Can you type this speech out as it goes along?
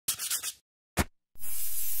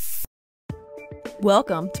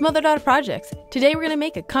Welcome to Mother Daughter Projects. Today we're going to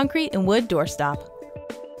make a concrete and wood doorstop.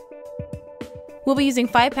 We'll be using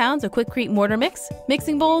 5 pounds of Quikrete mortar mix,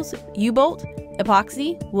 mixing bowls, U-bolt,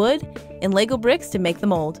 epoxy, wood, and Lego bricks to make the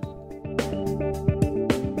mold.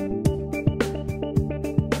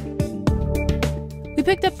 We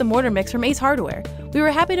picked up the mortar mix from Ace Hardware. We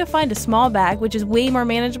were happy to find a small bag which is way more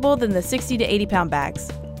manageable than the 60 to 80 pound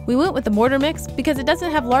bags. We went with the mortar mix because it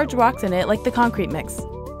doesn't have large rocks in it like the concrete mix.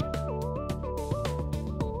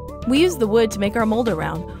 We used the wood to make our mold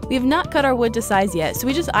around. We have not cut our wood to size yet, so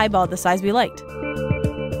we just eyeballed the size we liked.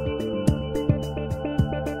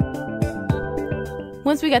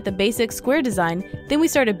 Once we got the basic square design, then we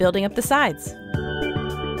started building up the sides.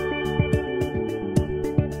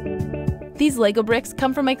 These Lego bricks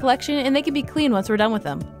come from my collection and they can be cleaned once we're done with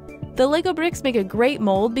them. The Lego bricks make a great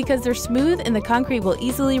mold because they're smooth and the concrete will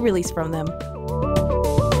easily release from them.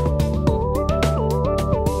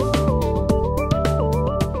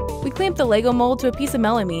 We clamped the Lego mold to a piece of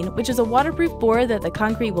melamine, which is a waterproof board that the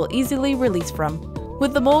concrete will easily release from.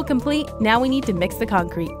 With the mold complete, now we need to mix the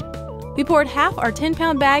concrete. We poured half our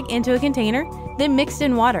 10-pound bag into a container, then mixed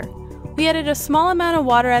in water. We added a small amount of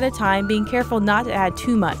water at a time, being careful not to add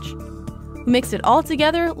too much. We mixed it all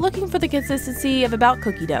together, looking for the consistency of about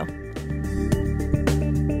cookie dough.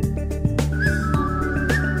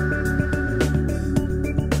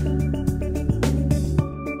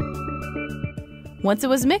 Once it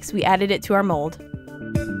was mixed, we added it to our mold.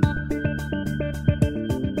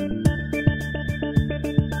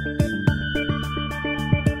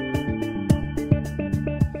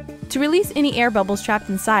 To release any air bubbles trapped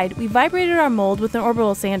inside, we vibrated our mold with an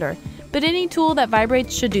orbital sander, but any tool that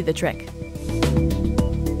vibrates should do the trick.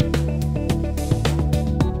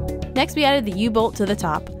 Next, we added the U-bolt to the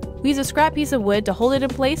top. We used a scrap piece of wood to hold it in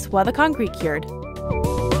place while the concrete cured.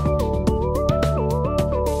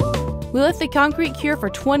 We let the concrete cure for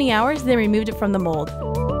 20 hours, then removed it from the mold.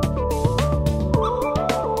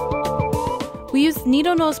 We used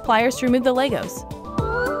needle nose pliers to remove the Legos.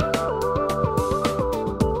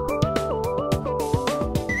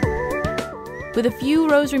 With a few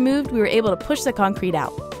rows removed, we were able to push the concrete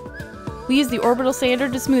out. We used the orbital sander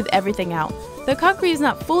to smooth everything out. The concrete is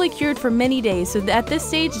not fully cured for many days, so at this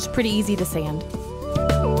stage it's pretty easy to sand.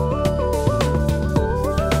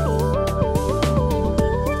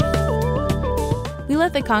 We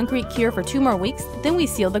let the concrete cure for 2 more weeks, then we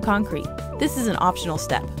sealed the concrete. This is an optional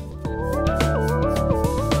step.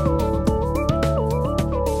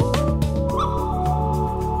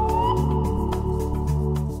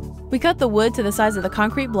 We cut the wood to the size of the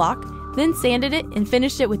concrete block, then sanded it and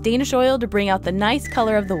finished it with Danish oil to bring out the nice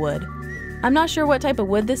color of the wood. I'm not sure what type of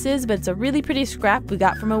wood this is, but it's a really pretty scrap we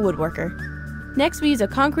got from a woodworker. Next, we use a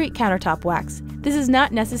concrete countertop wax. This is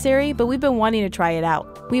not necessary, but we've been wanting to try it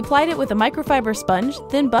out. We applied it with a microfiber sponge,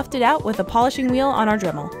 then buffed it out with a polishing wheel on our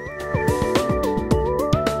Dremel.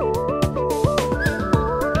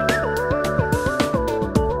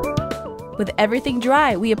 With everything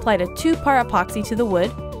dry, we applied a 2-part epoxy to the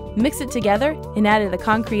wood, mixed it together, and added the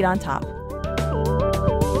concrete on top.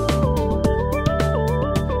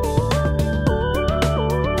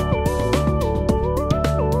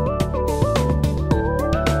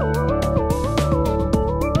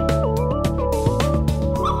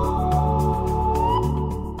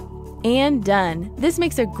 And done! This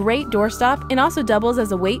makes a great doorstop and also doubles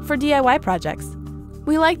as a weight for DIY projects.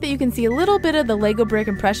 We like that you can see a little bit of the Lego brick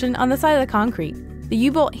impression on the side of the concrete. The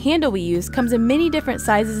U-bolt handle we use comes in many different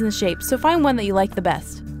sizes and shapes, so find one that you like the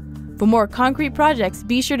best. For more concrete projects,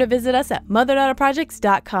 be sure to visit us at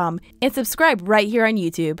motherdaughterprojects.com and subscribe right here on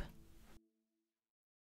YouTube.